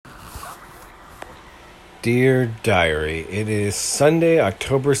Dear Diary, it is Sunday,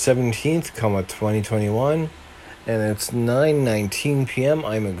 October 17th, 2021, and it's 9:19 p.m.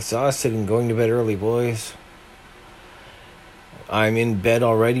 I'm exhausted and going to bed early, boys. I'm in bed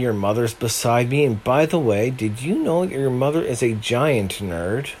already, your mother's beside me, and by the way, did you know your mother is a giant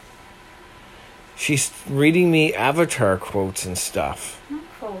nerd? She's reading me Avatar quotes and stuff. Not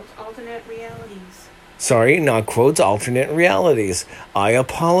quotes, alternate realities. Sorry, not quotes, alternate realities. I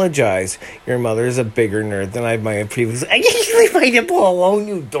apologize. Your mother is a bigger nerd than I might have previously. I can't leave my nipple alone,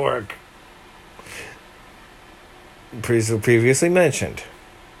 you dork. Previously mentioned.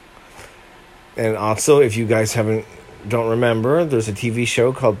 And also, if you guys don't remember, there's a TV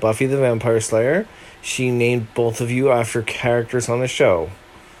show called Buffy the Vampire Slayer. She named both of you after characters on the show.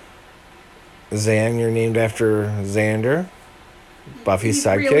 Zan, you're named after Xander, Buffy's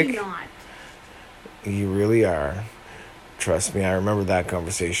sidekick. Really not. You really are. Trust me, I remember that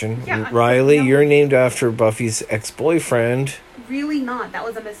conversation. Yeah, Riley, no. You're named after Buffy's ex-boyfriend. Really not. That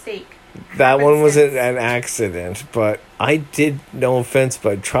was a mistake. That one was an accident, but I did, no offense,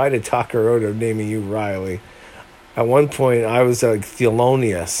 but try to talk her out of naming you Riley. At one point, I was like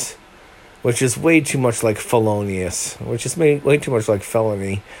Thelonious, which is way too much like felonious, which is way too much like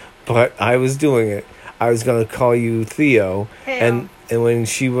felony, but I was doing it. I was going to call you Theo, and when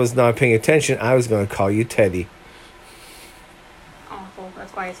she was not paying attention, I was going to call you Teddy. Awful.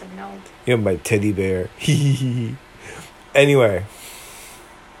 That's why I said no. You're my teddy bear. Anyway.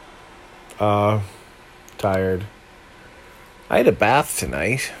 Tired. I had a bath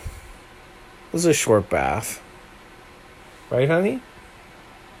tonight. It was a short bath. Right, honey?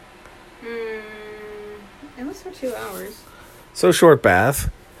 It was for 2 hours. So, short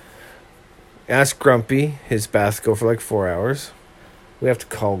bath. Ask Grumpy. His bath go for like 4 hours. We have to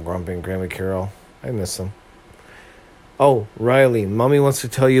call Grumpy and Grandma Carol. I miss them. Oh, Riley, Mommy wants to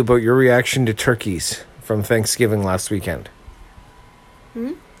tell you about your reaction to turkeys from Thanksgiving last weekend.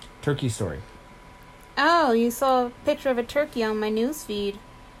 Turkey story. Oh, you saw a picture of a turkey on my news feed.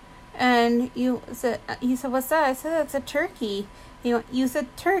 And you said, what's that? I said, that's a turkey. You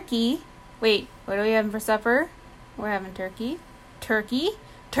said turkey. Wait, what are we having for supper? We're having turkey. Turkey?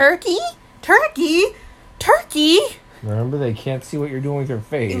 Turkey? Turkey? Turkey? Remember, they can't see what you're doing with your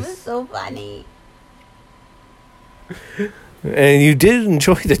face. It was so funny. And you did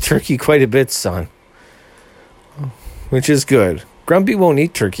enjoy the turkey quite a bit, son. Which is good. Grumpy won't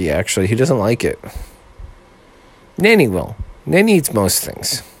eat turkey, actually. He doesn't like it. Nanny will. Nanny eats most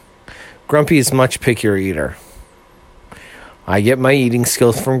things. Grumpy is much pickier eater. I get my eating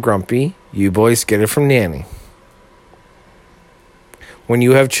skills from Grumpy. You boys get it from Nanny. When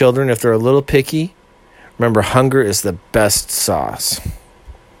you have children, if they're a little picky, remember, hunger is the best sauce.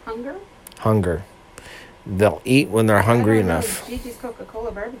 Hunger? Hunger. They'll eat when they're hungry enough. Gigi's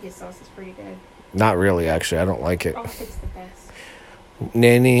Coca-Cola barbecue sauce is pretty good. Not really, actually. I don't like it. Oh, it's the best.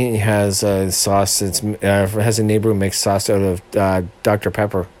 Nanny has a sauce that's has a neighbor who makes sauce out of Dr.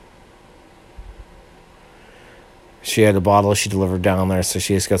 Pepper. She had a bottle she delivered down there, so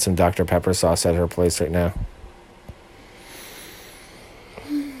she's got some Dr. Pepper sauce at her place right now.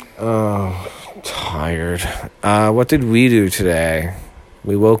 Oh, tired. What did we do today?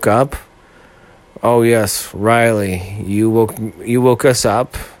 We woke up. Oh yes, Riley, you woke us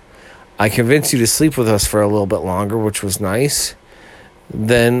up. I convinced you to sleep with us for a little bit longer, which was nice.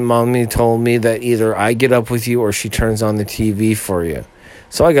 Then Mommy told me that either I get up with you or she turns on the TV for you.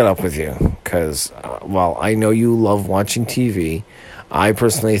 So I got up with you because, while I know you love watching TV, I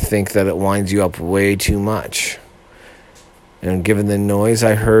personally think that it winds you up way too much. And given the noise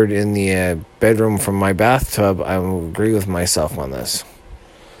I heard in the bedroom from my bathtub, I will agree with myself on this.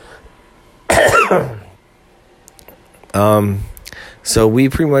 So we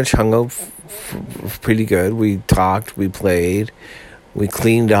pretty much hung out pretty good. We talked, we played, we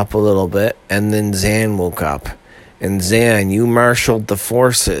cleaned up a little bit, and then Zan woke up. And Zan, you marshaled the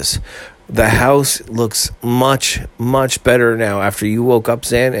forces. The house looks much, much better now after you woke up,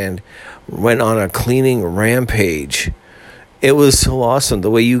 Zan, and went on a cleaning rampage. It was so awesome,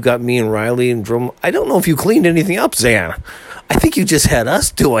 the way you got me and Riley and Drum. I don't know if you cleaned anything up, Zan. I think you just had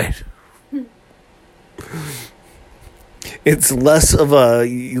us do it. It's less of a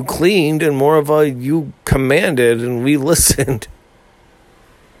you cleaned and more of a you commanded and we listened.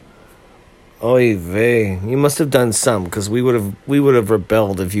 Oy vey. You must have done some, because we would have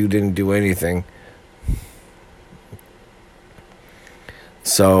rebelled if you didn't do anything.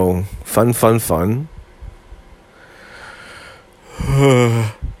 So, fun.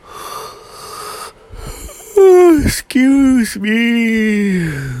 Excuse me.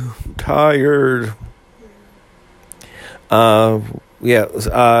 I'm tired.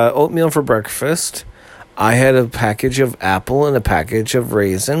 Oatmeal for breakfast. I had a package of apple and a package of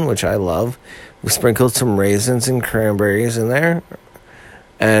raisin, which I love. We sprinkled some raisins and cranberries in there.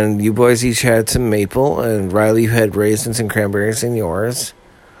 And you boys each had some maple, and Riley, you had raisins and cranberries in yours.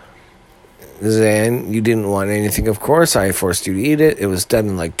 Zan, you didn't want anything, of course. I forced you to eat it. It was done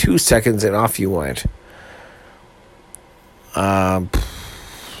in like 2 seconds, and off you went.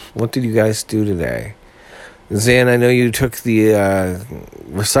 What did you guys do today? Zan, I know you took the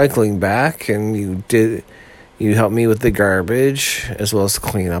recycling back, and you helped me with the garbage, as well as the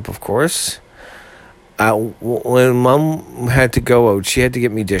cleanup, of course. When Mom had to go out, she had to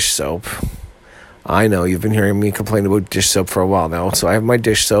get me dish soap. I know, you've been hearing me complain about dish soap for a while now, so I have my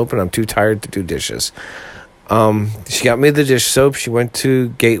dish soap, and I'm too tired to do dishes. She got me the dish soap. She went to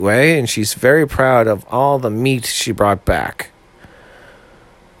Gateway, and she's very proud of all the meat she brought back.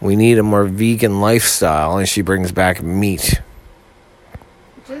 We need a more vegan lifestyle, and she brings back meat.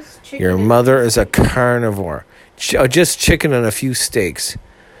 Your mother is a carnivore. Just chicken and a few steaks.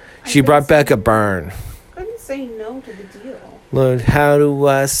 She brought back a barn. Couldn't say no to the deal. Lord, how do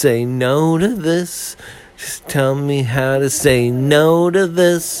I say no to this? Just tell me how to say no to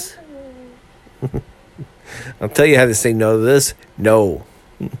this. I'll tell you how to say no to this. No.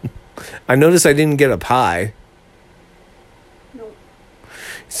 I noticed I didn't get a pie. Nope.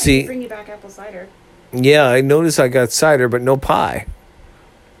 See, bring you back apple cider. Yeah, I noticed I got cider, but no pie.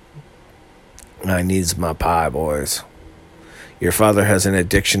 I needs my pie, boys. Your father has an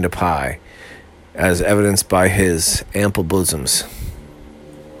addiction to pie, as evidenced by his ample bosoms.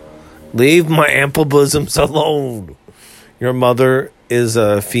 Leave my ample bosoms alone. Your mother is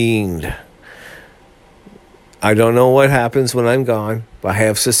a fiend. I don't know what happens when I'm gone, but I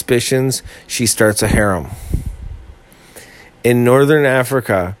have suspicions she starts a harem. In northern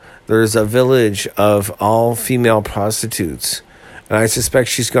Africa, there's a village of all female prostitutes, and I suspect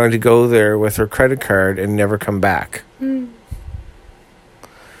she's going to go there with her credit card and never come back.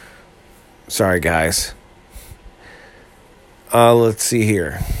 Sorry, guys. Let's see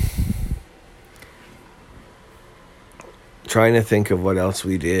here. Trying to think of what else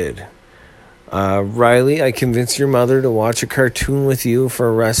we did. Riley, I convinced your mother to watch a cartoon with you for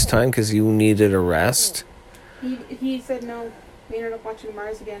a rest time because you needed a rest. He said no. We ended up watching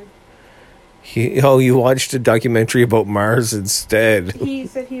Mars again. You watched a documentary about Mars instead. He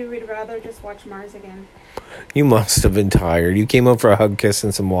said he would rather just watch Mars again. You must have been tired. You came out for a hug, kiss,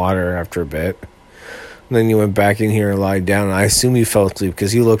 and some water after a bit. And then you went back in here and lied down. I assume you fell asleep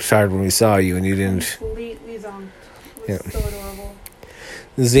because you looked tired when we saw you and you didn't. Completely zonked. It was so adorable.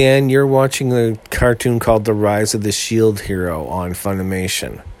 Zan, you're watching a cartoon called The Rise of the Shield Hero on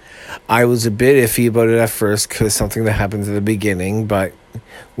Funimation. I was a bit iffy about it at first because something that happened at the beginning, but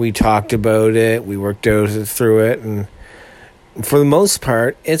we talked about it, we worked out through it, and for the most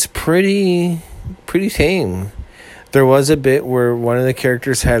part, it's pretty tame. There was a bit where one of the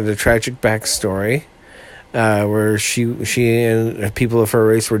characters had a tragic backstory, where she and people of her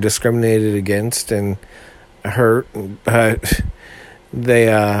race were discriminated against and hurt. They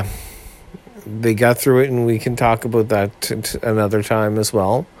got through it, and we can talk about that another time as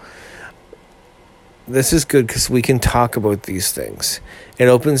well. This is good because we can talk about these things. It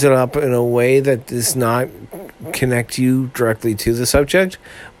opens it up in a way that does not connect you directly to the subject,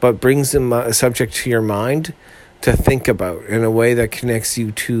 but brings the subject to your mind to think about in a way that connects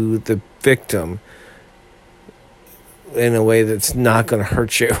you to the victim in a way that's not going to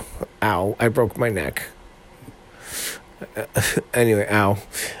hurt you. Ow, I broke my neck. Anyway, ow.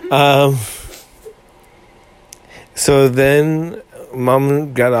 So then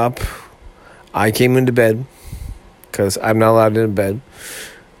Mom got up. I came into bed because I'm not allowed into bed.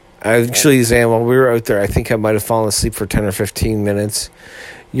 Actually, Zan, while we were out there, I think I might have fallen asleep for 10 or 15 minutes.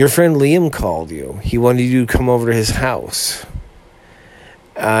 Your friend Liam called you. He wanted you to come over to his house.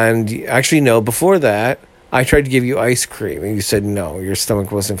 And actually, no, before that, I tried to give you ice cream, and you said no, your stomach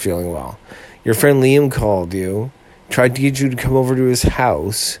wasn't feeling well. Your friend Liam called you, tried to get you to come over to his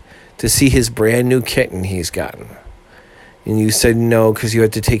house to see his brand new kitten he's gotten. And you said no because you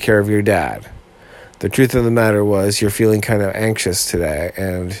had to take care of your dad. The truth of the matter was you're feeling kind of anxious today,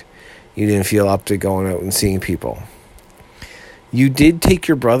 and you didn't feel up to going out and seeing people. You did take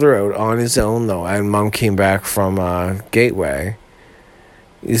your brother out on his own, though, and Mom came back from Gateway.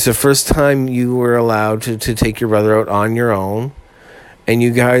 It's the first time you were allowed to take your brother out on your own, and you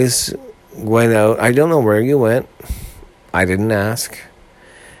guys went out. I don't know where you went. I didn't ask.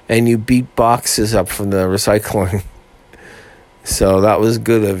 And you beat boxes up from the recycling. So that was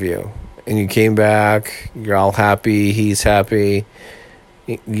good of you. And you came back, you're all happy, he's happy.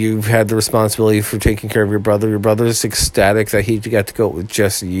 You've had the responsibility for taking care of your brother. Your brother's ecstatic that he got to go with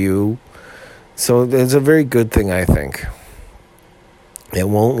just you. So it's a very good thing, I think. It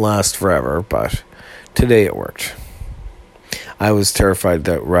won't last forever, but today it worked. I was terrified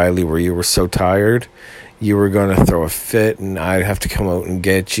that, Riley, where you were so tired, you were going to throw a fit, and I'd have to come out and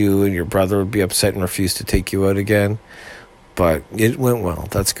get you, and your brother would be upset and refuse to take you out again. But it went well.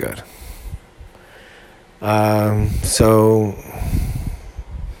 That's good. So,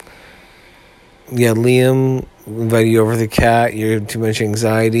 yeah, Liam invited you over the cat. You had too much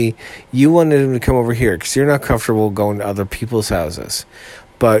anxiety. You wanted him to come over here because you're not comfortable going to other people's houses.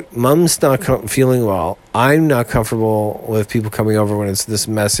 But Mom's not feeling well. I'm not comfortable with people coming over when it's this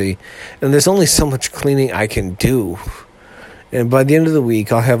messy. And there's only so much cleaning I can do. And by the end of the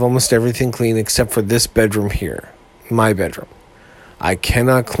week, I'll have almost everything clean except for this bedroom here. My bedroom. I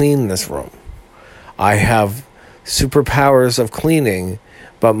cannot clean this room. I have superpowers of cleaning,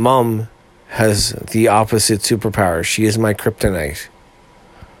 but Mom has the opposite superpower. She is my kryptonite.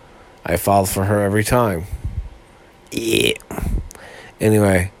 I fall for her every time. Yeah.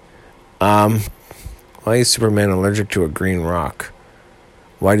 Anyway, why is Superman allergic to a green rock?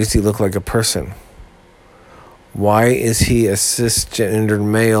 Why does he look like a person? Why is he a cisgendered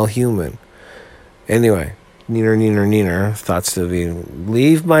male human? Anyway, neener, thoughts to be,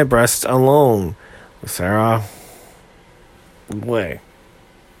 leave my breast alone, Sarah. Way.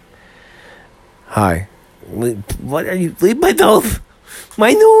 Hi. What are you? Leave my nose.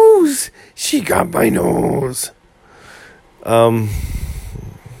 My nose. She got my nose.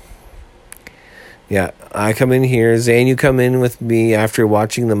 Yeah, I come in here. Zane, you come in with me after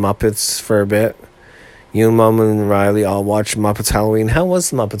watching the Muppets for a bit. You and Mom and Riley all watched Muppets Halloween. How was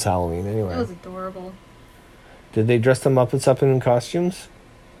the Muppets Halloween anyway? It was adorable. Did they dress the Muppets up in costumes?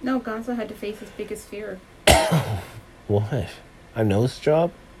 No, Gonzo had to face his biggest fear. What? A nose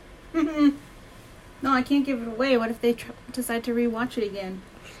job? No, I can't give it away. What if they decide to rewatch it again?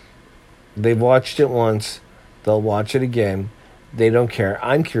 They've watched it once. They'll watch it again. They don't care.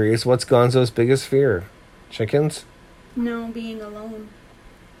 I'm curious, what's Gonzo's biggest fear? Chickens? No, being alone.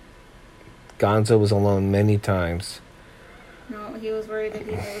 Gonzo was alone many times. No, he was worried that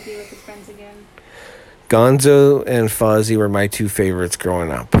he'd never be with his friends again. Gonzo and Fozzie were my two favorites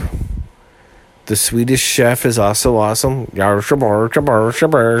growing up. The Swedish Chef is also awesome.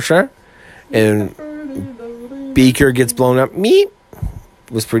 And Beaker gets blown up. Meep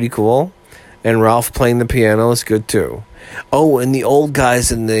was pretty cool. And Ralph playing the piano is good too. Oh, and the old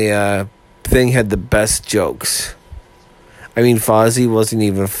guys in the thing had the best jokes. I mean, Fozzie wasn't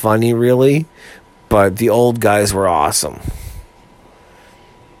even funny, really. But the old guys were awesome.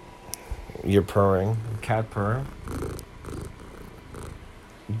 You're purring. Cat purr.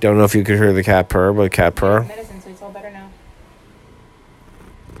 Don't know if you could hear the cat purr, but cat purr. Medicine, so it's all better now.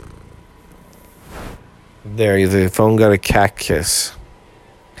 There, the phone got a cat kiss.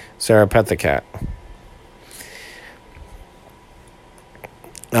 Sarah, pet the cat.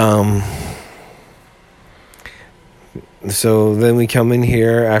 So then we come in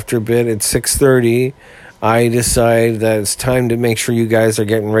here after a bit. It's 6:30. I decide that it's time to make sure you guys are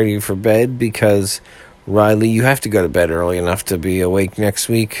getting ready for bed because, Riley, you have to go to bed early enough to be awake next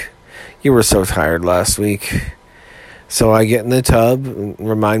week. You were so tired last week. So I get in the tub,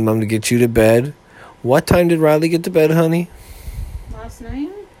 remind Mom to get you to bed. What time did Riley get to bed, honey? Last night?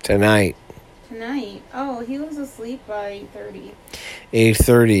 Tonight. Tonight? Oh, he was asleep by 8:30.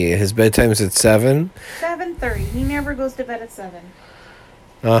 8:30. His bedtime's at 7? 7:30. He never goes to bed at 7.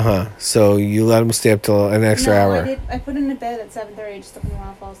 Uh-huh. So you let him stay up till an extra hour. I put him to bed at 7:30. I just took him a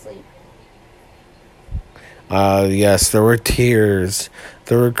while to fall asleep. Yes, there were tears.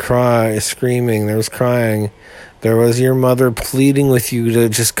 There were screaming. There was crying. There was your mother pleading with you to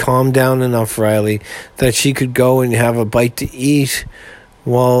just calm down enough, Riley, that she could go and have a bite to eat.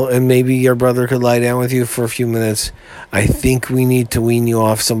 Well, and maybe your brother could lie down with you for a few minutes. I think we need to wean you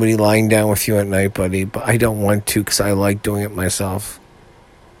off somebody lying down with you at night, buddy. But I don't want to because I like doing it myself.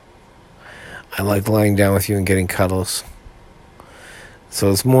 I like lying down with you and getting cuddles.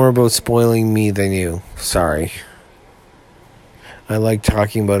 So it's more about spoiling me than you. Sorry. I like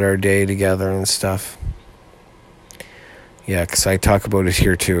talking about our day together and stuff. Yeah, because I talk about it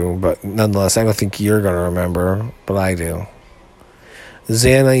here too. But nonetheless, I don't think you're going to remember. But I do.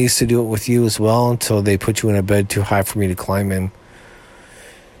 Zan, I used to do it with you as well until they put you in a bed too high for me to climb in.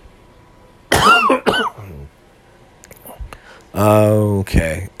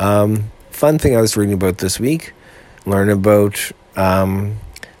 Okay. Fun thing I was reading about this week. Learn about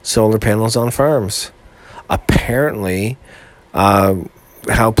solar panels on farms. Apparently,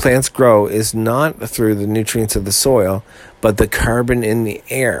 how plants grow is not through the nutrients of the soil, but the carbon in the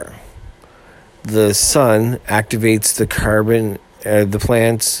air. The sun activates the carbon the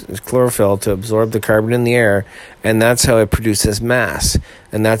plant's chlorophyll to absorb the carbon in the air, and that's how it produces mass.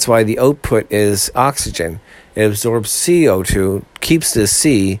 And that's why the output is oxygen. It absorbs CO2, keeps the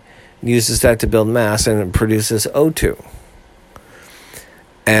C, uses that to build mass, and it produces O2.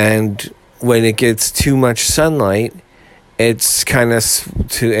 And when it gets too much sunlight, it's kind of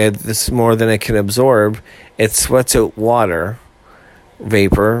it's more than it can absorb. It sweats out water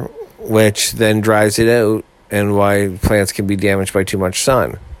vapor, which then dries it out, and why plants can be damaged by too much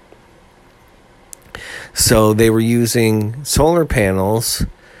sun. So they were using solar panels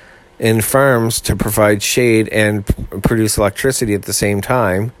in farms to provide shade and produce electricity at the same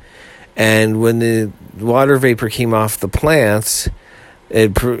time. And when the water vapor came off the plants,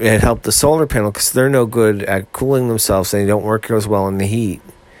 it helped the solar panel because they're no good at cooling themselves and they don't work as well in the heat.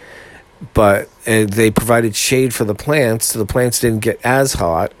 But they provided shade for the plants, so the plants didn't get as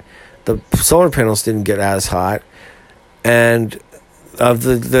hot. The solar panels didn't get as hot. And of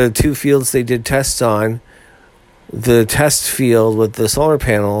the two fields they did tests on, the test field with the solar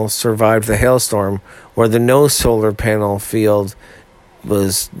panel survived the hailstorm, where the no solar panel field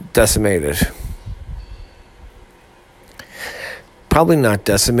was decimated. Probably not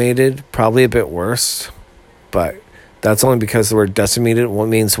decimated, probably a bit worse, but that's only because the word decimated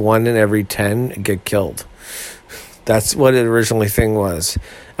means 1 in every 10 get killed. That's what it originally thing was.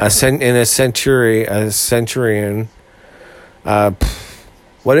 A centurion,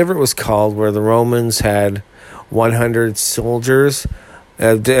 whatever it was called, where the Romans had 100 soldiers.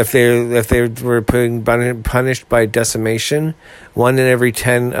 If they were punished by decimation, 1 in every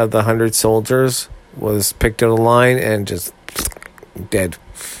 10 of the 100 soldiers was picked out of line and just dead.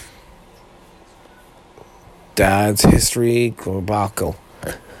 Dad's History Global.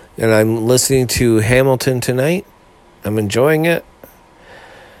 And I'm listening to Hamilton tonight. I'm enjoying it.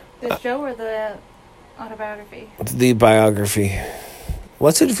 The show or the autobiography? The biography.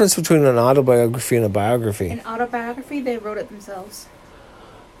 What's the difference between an autobiography and a biography? An autobiography, they wrote it themselves.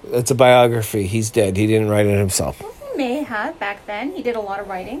 It's a biography. He's dead. He didn't write it himself. Well, he may have back then. He did a lot of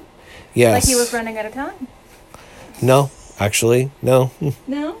writing. Yes. Like he was running out of time. No, actually, no.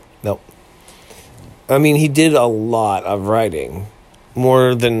 No? No. I mean, he did a lot of writing.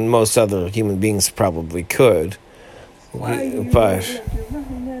 More than most other human beings probably could. But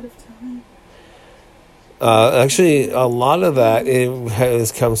actually, a lot of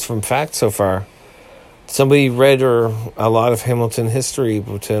that comes from fact so far. Somebody read a lot of Hamilton history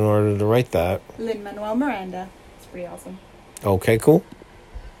in order to write that. Lin-Manuel Miranda. It's pretty awesome. Okay, cool.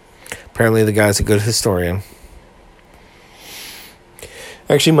 Apparently the guy's a good historian.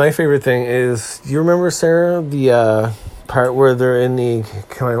 Actually, my favorite thing is, do you remember, Sarah, the part where they're in the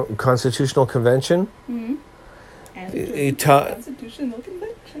Constitutional Convention? Mm-hmm. He Constitutional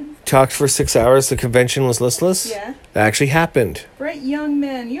Convention. Talked for 6 hours. The convention was listless. Yeah. That actually happened. Bright young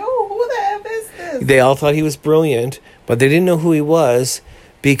man. Yo, who the F is this? They all thought he was brilliant, but they didn't know who he was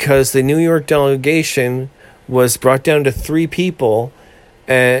because the New York delegation was brought down to 3 people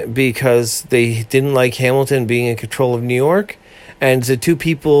because they didn't like Hamilton being in control of New York, and the 2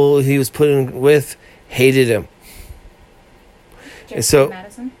 people he was put in with hated him. Jefferson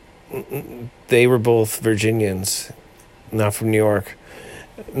Madison? They were both Virginians, not from New York.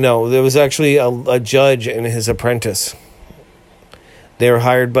 No, there was actually a judge and his apprentice. They were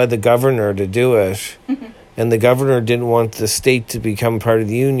hired by the governor to do it, and the governor didn't want the state to become part of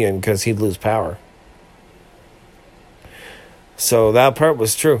the union because he'd lose power. So that part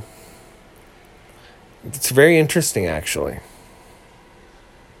was true. It's very interesting, actually.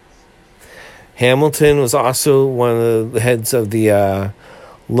 Hamilton was also one of the heads of the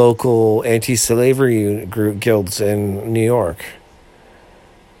local anti-slavery group guilds in New York.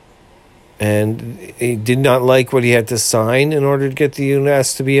 And he did not like what he had to sign in order to get the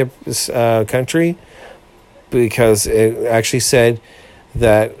U.S. to be a country, because it actually said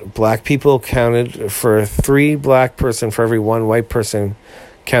that black people counted for 3 black person for every 1 white person,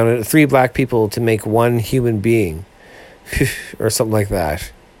 counted 3 black people to make 1 human being, or something like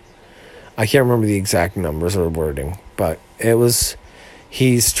that. I can't remember the exact numbers or wording, but it was.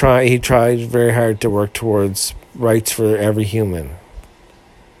 He tried very hard to work towards rights for every human.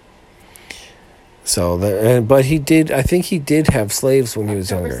 So, but he did. I think he did have slaves when he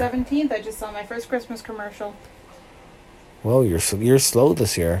was younger. October 17th, I just saw my first Christmas commercial. Well, you're slow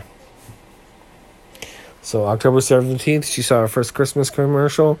this year. So October 17th, she saw her first Christmas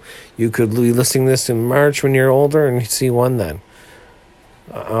commercial. You could be listening to this in March when you're older and see one then.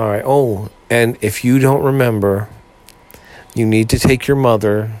 All right. Oh, and if you don't remember, you need to take your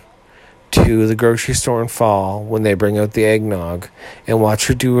mother to the grocery store in fall when they bring out the eggnog and watch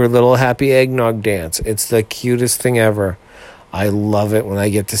her do her little happy eggnog dance. It's the cutest thing ever. I love it when I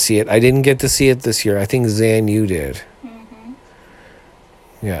get to see it. I didn't get to see it this year. I think Zan, you did. Mm-hmm.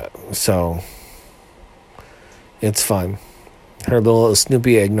 Yeah, so it's fun. Her little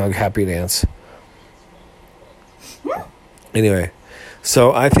Snoopy eggnog happy dance. Anyway,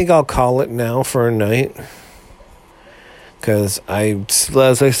 so I think I'll call it now for a night. Because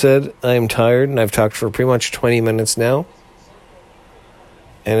as I said, I'm tired and I've talked for pretty much 20 minutes now.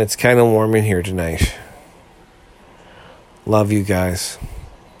 And it's kind of warm in here tonight. Love you guys.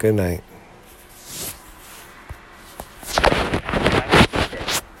 Good night.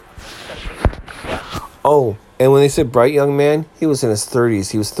 Oh, and when they said bright young man, he was in his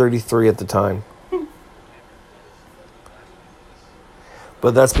 30s. He was 33 at the time.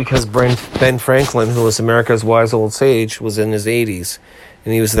 But that's because Ben Franklin, who was America's wise old sage, was in his 80s.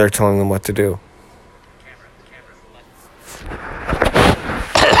 And he was there telling them what to do.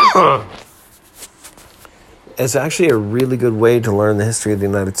 It's actually a really good way to learn the history of the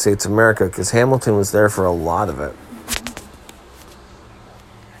United States of America, because Hamilton was there for a lot of it.